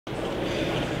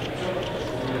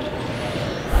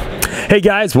Hey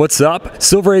guys, what's up?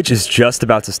 Silver Age is just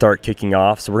about to start kicking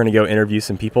off, so we're gonna go interview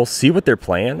some people, see what they're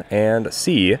playing, and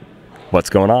see what's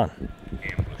going on.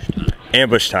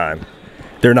 Ambush time.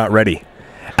 They're not ready.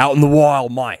 Out in the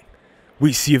wild, mate.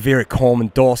 We see a very calm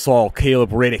and docile Caleb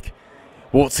Riddick.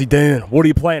 What's he doing? What are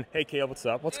you playing? Hey Caleb, what's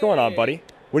up? What's going on, buddy?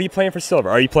 What are you playing for silver?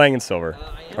 Are you playing in silver?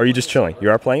 Or are you just chilling?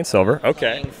 You are playing in silver.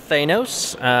 Okay.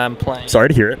 Thanos. I'm playing. Sorry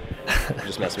to hear it.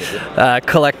 Just messing with you.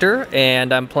 Collector,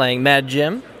 and I'm playing Mad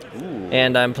Jim. Ooh.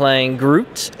 And I'm playing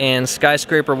Groot and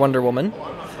Skyscraper Wonder Woman.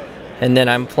 And then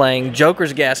I'm playing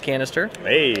Joker's Gas Canister.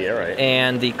 Hey, all right.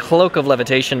 And the Cloak of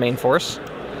Levitation main force.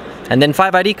 And then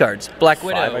 5 ID cards. Black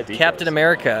Widow, Captain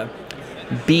America,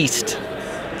 Beast,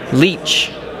 Leech,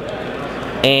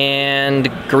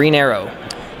 and Green Arrow.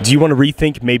 Do you want to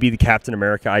rethink maybe the Captain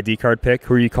America ID card pick?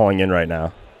 Who are you calling in right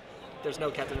now? There's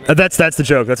no Captain America. That's the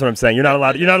joke. That's what I'm saying. You're not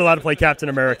allowed. You're not allowed to play Captain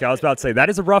America. I was about to say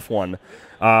that is a rough one.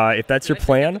 If that's your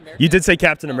plan, you did say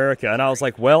Captain America, and I was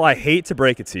like, well, I hate to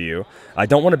break it to you. I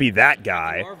don't want to be that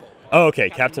guy. Oh,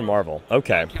 okay, Captain Marvel.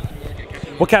 Okay.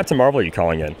 What Captain Marvel are you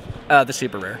calling in? The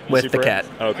super rare with super the cat.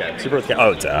 Okay, super with the cat.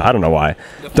 Oh, duh. I don't know why.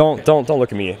 Don't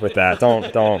look at me with that.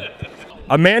 Don't.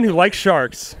 A man who likes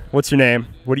sharks. What's your name?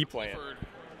 What are you playing?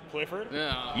 Clifford?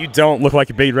 Yeah. You don't look like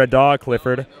a big red dog,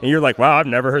 Clifford. And you're like, wow, I've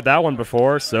never heard that one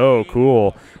before. So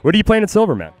cool. What are you playing at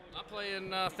silver, man? I'm playing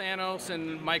Thanos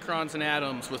and Microns and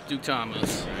Atoms with Duke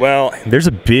Thomas. Well, there's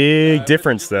a big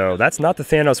difference, though. That's not the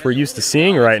Thanos we're used to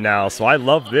seeing right now, so I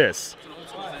love this.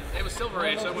 It was Silver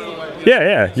Age. So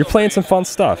Yeah. You're playing some fun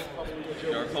stuff.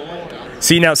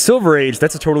 See, now, Silver Age,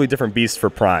 that's a totally different beast for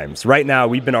Primes. Right now,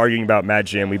 we've been arguing about Mad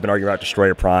Jim. We've been arguing about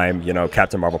Destroyer Prime, you know,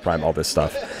 Captain Marvel Prime, all this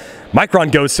stuff.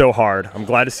 Micron goes so hard. I'm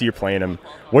glad to see you're playing him.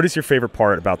 What is your favorite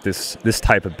part about this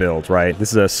type of build, right?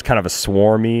 This is a kind of a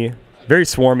swarmy, very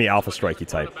swarmy alpha strikey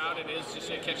type. About it is just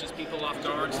it catches people off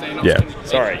guard. Thanos Yeah.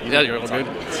 Sorry. Yeah, you're all good.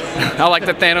 I like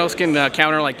that Thanos can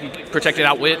counter like protected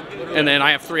outwit, and then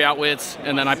I have 3 outwits,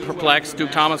 and then I perplex.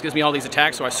 Duke Thomas gives me all these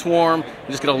attacks, so I swarm and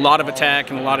just get a lot of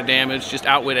attack and a lot of damage. Just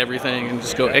outwit everything and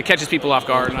just go. It catches people off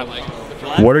guard, and I like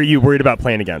it. What are you worried about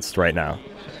playing against right now?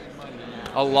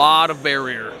 A lot of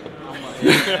barrier.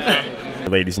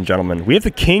 Ladies and gentlemen, we have the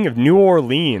king of New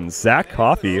Orleans, Zach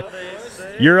Coffey.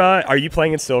 You're are you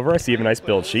playing in silver? I see you have a nice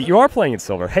build sheet. You are playing in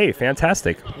silver. Hey,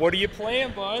 fantastic. What are you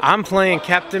playing, bud? I'm playing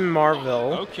Captain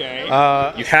Marvel. Okay.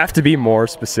 You have to be more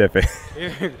specific.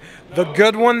 The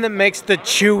good one that makes the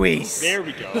chewies. There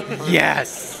we go.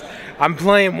 Yes. I'm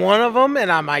playing one of them,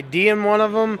 and I'm IDing one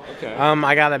of them. Okay.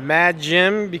 I got a Mad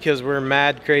Jim because we're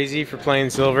mad crazy for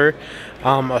playing silver.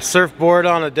 A surfboard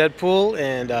on a Deadpool,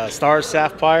 and Star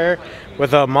Sapphire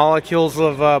with molecules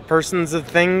of persons and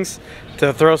things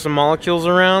to throw some molecules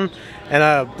around, and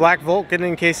a Black Vulcan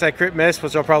in case I crit miss,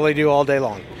 which I'll probably do all day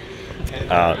long.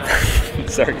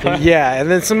 Sorry. Yeah,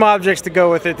 and then some objects to go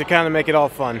with it to kind of make it all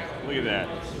fun. Look at that.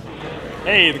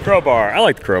 Hey, the crowbar. I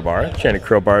like the crowbar. Enchanted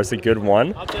crowbar is a good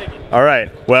one. I'll take it. All right.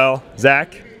 Well,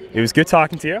 Zach, it was good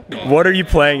talking to you. What are you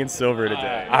playing in silver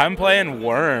today? I'm playing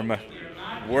Worm.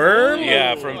 Worm?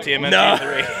 Yeah, from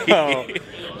TMNT3. No.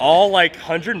 All like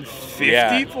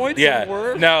 150 points of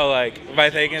Worm? No, like,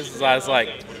 my thing is, I was like,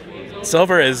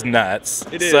 silver is nuts.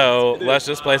 It is. So let's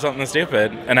just play something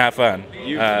stupid and have fun.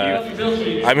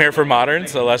 I'm here for modern,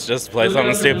 so let's just play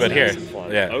something stupid here.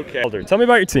 Yeah. Okay. Tell me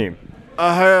about your team.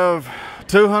 I have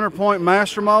 200-point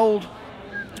Master Mold,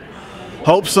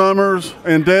 Hope Summers,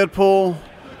 and Deadpool,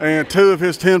 and 2 of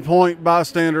his 10-point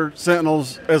Bystander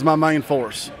Sentinels as my main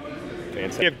force.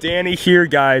 Fantastic. We have Danny here,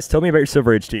 guys. Tell me about your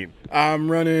Silver Age team. I'm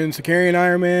running Sicarian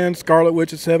Iron Man, Scarlet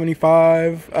Witch at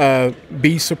 75,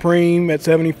 Beast Supreme at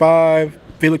 75,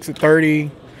 Felix at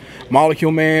 30,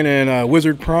 Molecule Man, and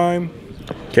Wizard Prime.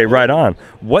 Okay, right on.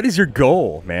 What is your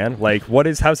goal, man? Like,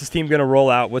 how's this team going to roll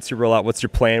out? What's your rollout? What's your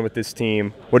plan with this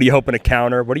team? What are you hoping to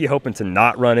counter? What are you hoping to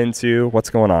not run into? What's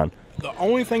going on? The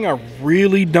only thing I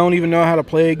really don't even know how to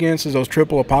play against is those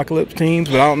triple apocalypse teams,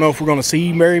 but I don't know if we're going to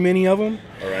see very many of them.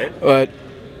 All right. But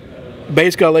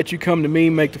basically, I'll let you come to me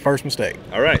and make the first mistake.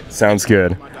 All right. Sounds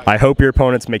good. I hope your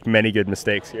opponents make many good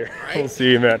mistakes here. We'll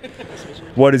see you, man.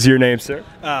 What is your name, sir?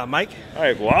 Mike. All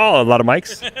right. Wow, a lot of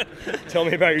mics. Tell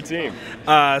me about your team.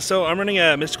 So I'm running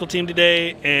a mystical team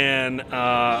today, and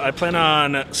I plan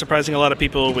on surprising a lot of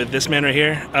people with this man right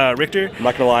here, Richter. I'm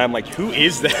not gonna lie. I'm like, who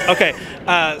is that? Okay.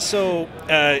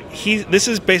 This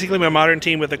is basically my modern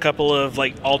team with a couple of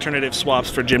like alternative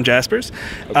swaps for Jim Jaspers.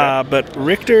 Okay. But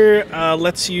Richter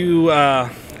lets you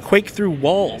quake through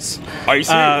walls. Are you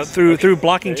serious? Through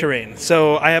blocking terrain.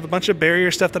 So I have a bunch of barrier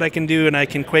stuff that I can do, and I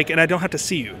can quake, and I don't have to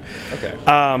see you. Okay.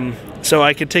 so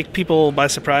I could take people by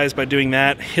surprise by doing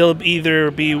that. He'll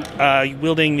either be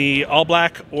wielding the all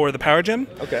black or the power gem.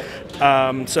 Okay.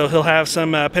 So he'll have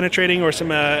some penetrating or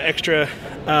some extra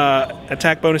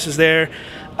attack bonuses there.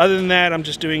 Other than that, I'm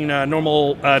just doing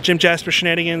normal Jim Jasper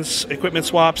shenanigans, equipment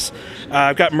swaps.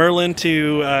 I've got Merlin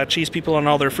to cheese people on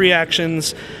all their free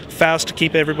actions, Faust to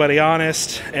keep everybody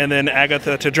honest, and then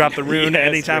Agatha to drop the rune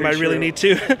anytime I really need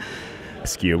to.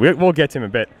 Skew. We'll get to him a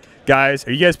bit. Guys,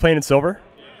 are you guys playing in silver?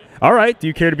 All right. Do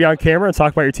you care to be on camera and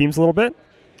talk about your teams a little bit?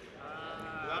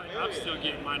 I'm still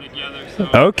getting mine together. So.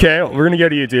 Okay, we're going to go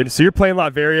to you, dude. So you're playing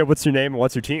Latveria. What's your name and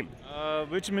what's your team?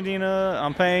 Richard Medina,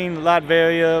 I'm playing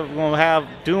Latveria. We're going to have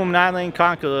Doom, Nightling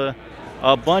Conqueror,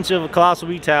 a bunch of Colossal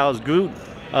Retails, Groot,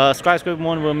 Skyscraper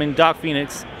Wonder Woman, Dark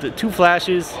Phoenix, the 2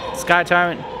 Flashes, Sky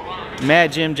Tyrant,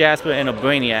 Mad Jim, Jasper, and a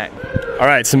Brainiac. All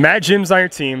right, so Mad Jim's on your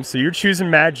team, so you're choosing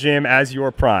Mad Jim as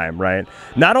your prime, right?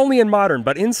 Not only in Modern,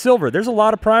 but in Silver, there's a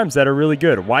lot of primes that are really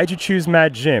good. Why'd you choose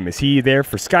Mad Jim? Is he there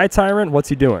for Sky Tyrant? What's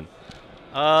he doing?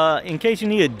 In case you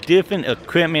need a different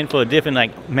equipment for a different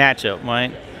matchup,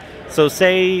 right? So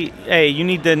say, hey, you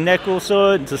need the Necro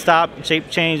Sword to stop shape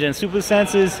change and super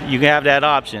senses, you can have that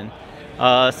option.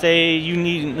 Say you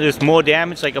need there's more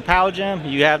damage like a power gem,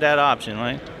 you have that option,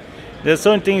 right? There's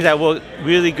certain things that work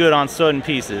really good on certain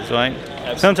pieces, right?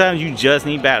 Absolutely. Sometimes you just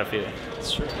need Battlefield.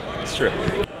 That's true. That's true.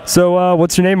 So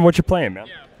what's your name and what you're playing, man?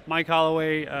 Mike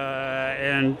Holloway,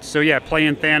 and so yeah,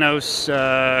 playing Thanos,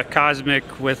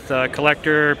 Cosmic with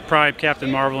Collector, Prime,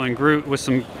 Captain Marvel, and Groot with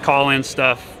some call-in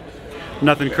stuff.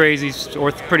 Nothing crazy,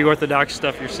 pretty orthodox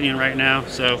stuff you're seeing right now.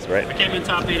 So that's right. I came in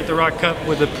top 8 at the Rock Cup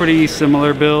with a pretty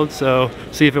similar build, so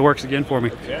see if it works again for me.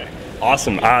 Okay.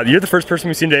 Awesome. You're the first person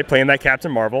we've seen today playing that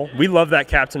Captain Marvel. We love that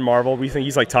Captain Marvel. We think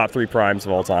he's like top 3 primes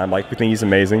of all time. We think he's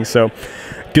amazing. So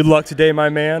good luck today, my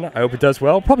man. I hope it does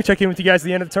well. Probably check in with you guys at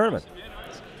the end of the tournament.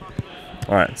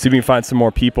 All right, see if we can find some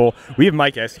more people. We have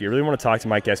Mike Eskew. I really want to talk to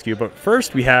Mike Eskew, but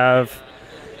first we have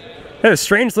a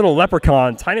strange little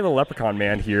leprechaun, tiny little leprechaun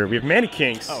man here. We have Manny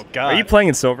Kinks. Oh, God. Are you playing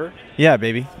in silver? Yeah,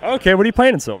 baby. Okay, what are you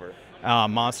playing in silver?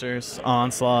 Monsters,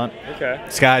 Onslaught, okay.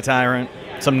 Sky Tyrant,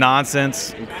 some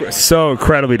nonsense. So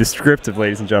incredibly descriptive,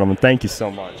 ladies and gentlemen. Thank you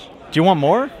so much. Do you want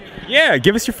more? Yeah,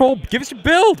 give us your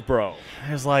build, bro.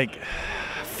 There's like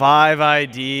 5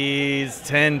 IDs,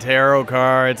 10 tarot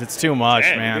cards. It's too much,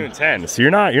 10, man. You're doing 10. So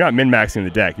you're not min-maxing the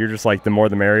deck. You're just like the more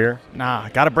the merrier. Nah,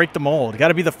 gotta break the mold.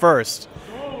 Gotta be the first.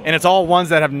 And it's all ones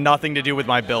that have nothing to do with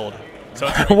my build. So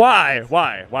why?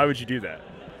 Why would you do that?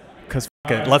 Because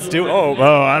let's do it.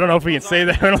 Oh, I don't know if we can say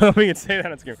that. I don't know if we can say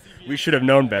that on screen. We should have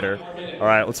known better. All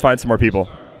right, let's find some more people.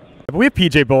 We have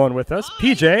PJ Bullen with us.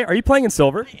 PJ, are you playing in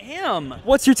silver? I am.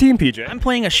 What's your team, PJ? I'm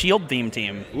playing a shield theme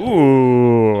team.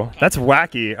 Ooh, that's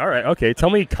wacky. All right, okay.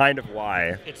 Tell me kind of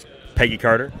why. It's Peggy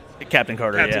Carter? Captain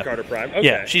Carter, Captain Carter Prime. Okay.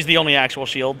 Yeah, she's the only actual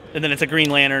shield. And then it's a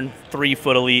Green Lantern,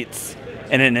 3-foot elites,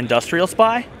 and an industrial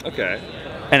spy. Okay.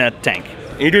 And a tank.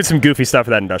 And you're doing some goofy stuff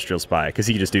with that industrial spy, because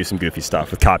he can just do some goofy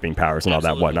stuff with copying powers and all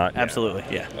that whatnot. Absolutely,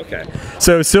 yeah. Okay.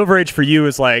 So Silver Age for you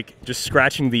is like just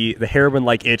scratching the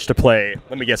heroin-like itch to play,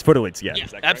 let me guess, foot elites again.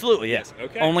 Yeah, absolutely, yes.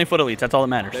 Okay. Only foot elites, that's all that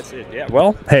matters. That's it, yeah.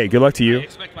 Well, hey, good luck to you. I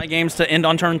expect my games to end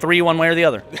on turn 3 one way or the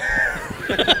other.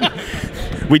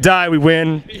 We die, we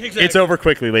win. Exactly. It's over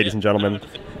quickly, ladies and gentlemen.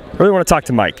 I really want to talk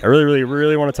to Mike. I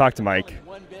really want to talk to Mike.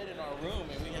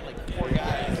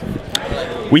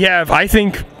 We have, I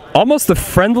think, almost the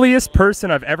friendliest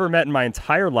person I've ever met in my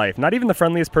entire life. Not even the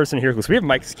friendliest person here. We have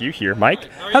Mike Skew here. Mike,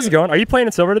 how's it going? Are you playing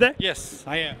in silver today? Yes,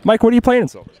 I am. Mike, what are you playing in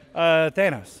silver?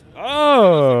 Thanos.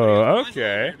 Oh,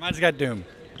 okay. Mine's got Doom.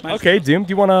 Okay, Doom,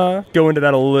 do you want to go into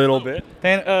that a little bit?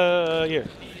 Here.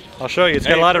 I'll show you. It's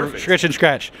got a lot of scratch and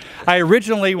scratch. I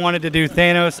originally wanted to do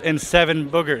Thanos and 7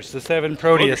 boogers, the 7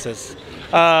 Proteuses.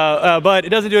 But it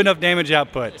doesn't do enough damage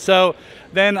output. So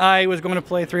then I was going to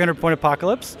play 300-point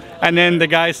Apocalypse, and then the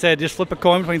guy said, just flip a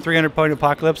coin between 300-point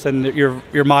Apocalypse and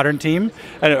your modern team,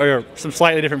 or some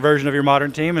slightly different version of your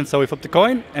modern team. And so we flipped a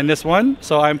coin, and this won.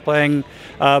 So I'm playing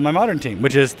my modern team,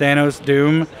 which is Thanos,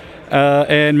 Doom,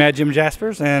 and Mad Jim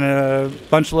Jaspers, and a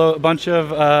bunch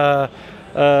of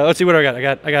let's see what I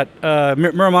got. I got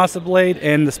Muramasa Blade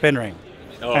and the Spin Ring,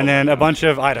 and then a bunch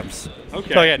of items.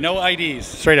 Okay. So yeah, no IDs.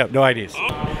 Straight up, no IDs.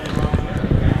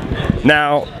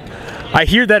 Now, I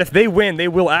hear that if they win, they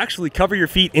will actually cover your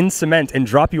feet in cement and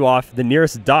drop you off the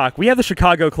nearest dock. We have the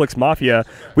Chicago Clicks Mafia.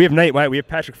 We have Nate White. We have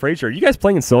Patrick Frazier. Are you guys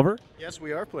playing in silver? Yes,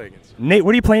 we are playing it. Nate,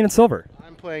 what are you playing in silver?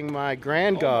 I'm playing my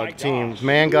Grand Gog team.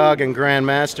 Mangog and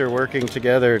Grandmaster working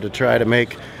together to try to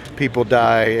make people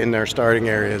die in their starting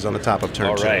areas on the top of turn.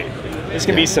 All right. There's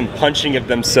going to be some punching of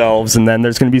themselves, and then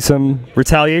there's going to be some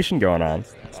retaliation going on.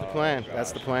 the plan.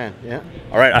 That's the plan. Yeah.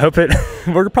 All right. I hope it.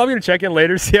 We're probably gonna check in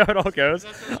later, see how it all goes.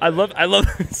 I love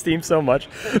this team so much.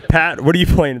 Pat, what are you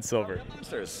playing in silver?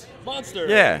 Monsters. Monsters.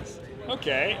 Yeah.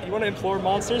 Okay. You want to implore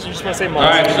monsters? Or you just want to say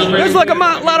monsters? All right. There's like a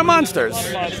lot of monsters.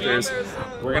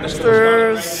 We're gonna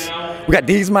Monsters. We got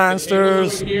these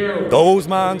monsters, those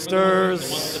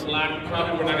monsters.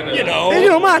 You know.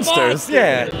 And, monsters.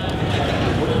 Yeah.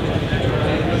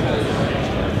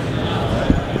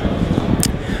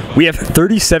 We have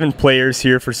 37 players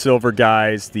here for silver,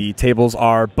 guys. The tables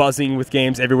are buzzing with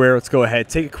games everywhere. Let's go ahead,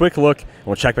 take a quick look, and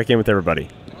we'll check back in with everybody.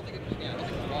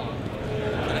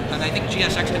 And I think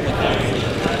GSX can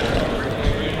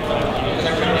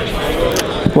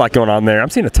A lot going on there. I'm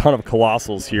seeing a ton of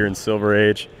Colossals here in Silver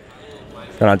Age.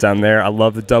 Going on down there. I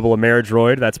love the double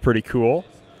Ameridroid. That's pretty cool.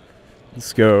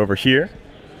 Let's go over here.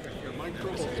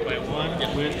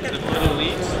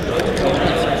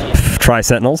 Try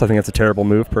Sentinels. I think that's a terrible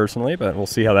move personally, but we'll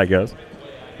see how that goes.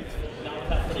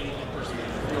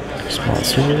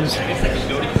 Sponsors.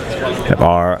 Have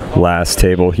our last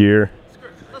table here.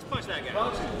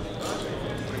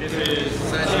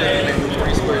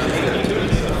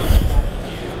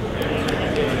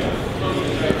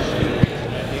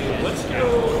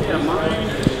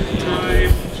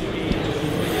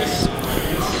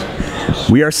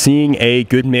 We are seeing a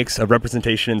good mix of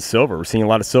representation in silver. We're seeing a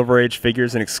lot of Silver Age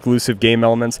figures and exclusive game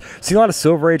elements. Seeing a lot of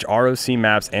Silver Age ROC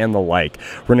maps and the like.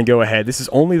 We're going to go ahead. This is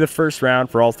only the first round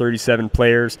for all 37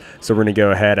 players, so we're going to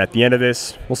go ahead at the end of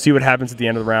this. We'll see what happens at the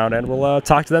end of the round, and we'll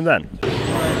talk to them then.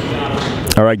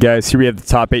 All right, guys, here we have the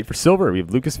top 8 for silver. We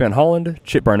have Lucas Van Holland,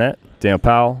 Chip Barnett, Daniel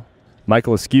Powell,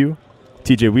 Michael Askew,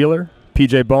 TJ Wheeler,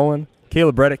 PJ Bolin,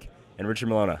 Caleb Reddick, and Richard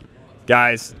Milona.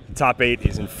 Guys, top 8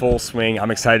 is in full swing.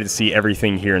 I'm excited to see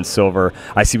everything here in silver.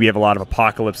 I see we have a lot of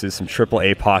apocalypses, some triple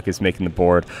APOC is making the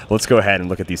board. Let's go ahead and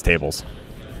look at these tables.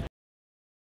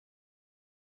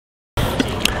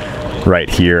 Right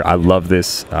here, I love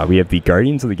this. We have the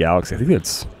Guardians of the Galaxy. I think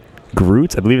it's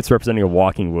Groot. I believe it's representing a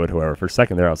walking wood, however. For a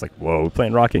second there, I was like, whoa, we're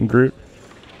playing Rocket and Groot.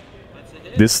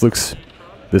 This looks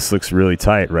really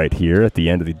tight right here at the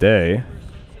end of the day.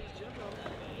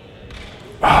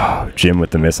 Oh, Jim with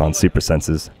the miss on Super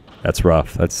Senses. That's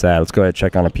rough. That's sad. Let's go ahead and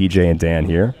check on a PJ and Dan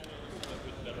here.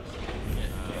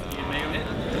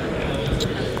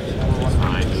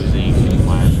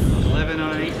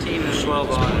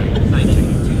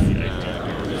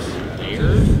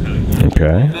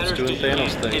 Okay.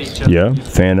 Yeah,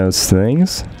 Thanos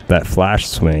things. That flash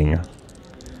swing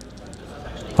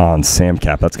on Sam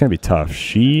Cap. That's going to be tough.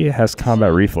 She has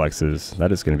combat reflexes.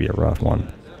 That is going to be a rough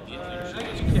one.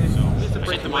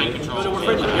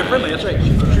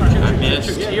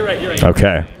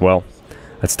 Okay, well,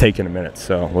 that's taking a minute,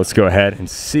 so let's go ahead and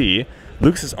see.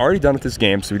 Lucas is already done with this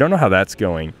game, so we don't know how that's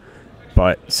going.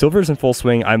 But silver's in full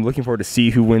swing. I'm looking forward to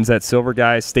see who wins that silver,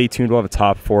 guys. Stay tuned. We'll have a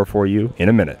top 4 for you in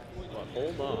a minute.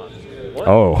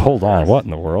 Oh, hold on. What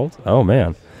in the world? Oh,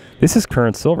 man. This is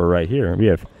current silver right here. We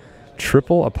have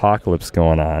triple Apocalypse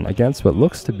going on against what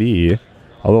looks to be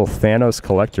a little Thanos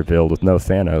collector build with no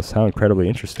Thanos. How incredibly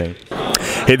interesting.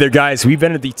 Hey there, guys. We've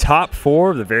entered the top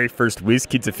 4 of the very first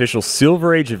WizKids official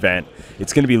Silver Age event.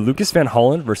 It's going to be Lucas Van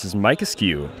Holland versus Mike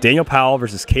Askew. Daniel Powell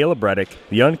versus Caleb Reddick.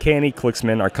 The Uncanny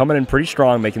Clicksmen are coming in pretty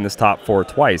strong, making this top 4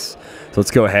 twice. So let's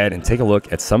go ahead and take a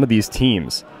look at some of these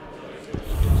teams.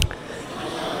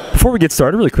 Before we get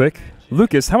started, really quick,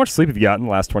 Lucas, how much sleep have you got in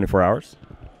the last 24 hours?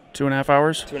 2.5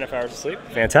 hours. 2.5 hours of sleep.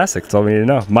 Fantastic. That's all we need to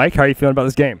know. Mike, how are you feeling about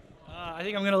this game? I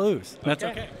think I'm going to lose. That's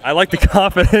okay. I like the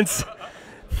confidence.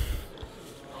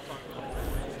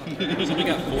 So we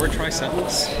got 4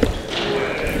 Tri-Sentinels.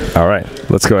 All right,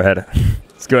 let's go ahead.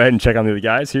 Let's go ahead and check on the other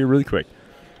guys here really quick.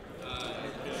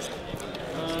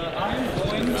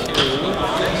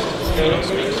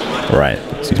 Right.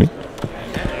 Excuse me.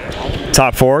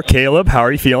 Top 4, Caleb. How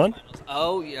are you feeling?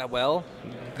 Oh yeah, well,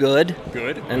 good.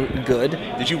 Good. And good.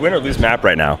 Did you win or lose map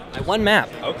right now? I won map.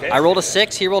 Okay. I rolled a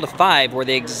 6. He rolled a 5.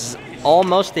 We're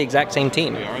almost the exact same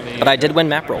team, but I did win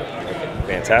map roll.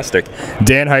 Fantastic.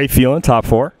 Dan, how are you feeling? Top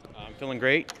 4. I'm feeling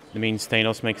great. It means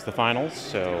Thanos makes the finals,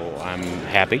 so I'm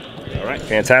happy. All right,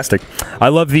 fantastic. I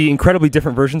love the incredibly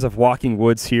different versions of Walking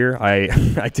Woods here.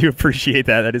 I do appreciate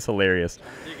that. That is hilarious.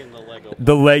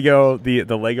 The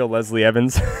Lego Leslie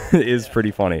Evans is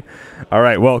pretty funny. All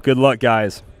right, well, good luck,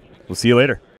 guys. We'll see you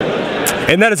later.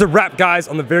 And that is a wrap, guys,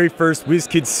 on the very first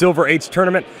WizKids Silver Age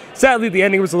tournament. Sadly, the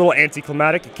ending was a little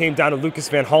anticlimactic. It came down to Lucas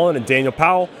Van Holland and Daniel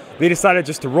Powell. They decided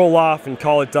just to roll off and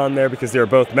call it done there because they were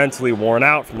both mentally worn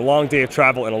out from a long day of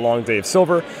travel and a long day of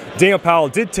silver. Daniel Powell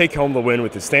did take home the win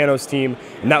with his Thanos team,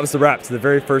 and that was the wrap to the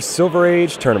very first Silver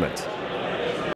Age tournament.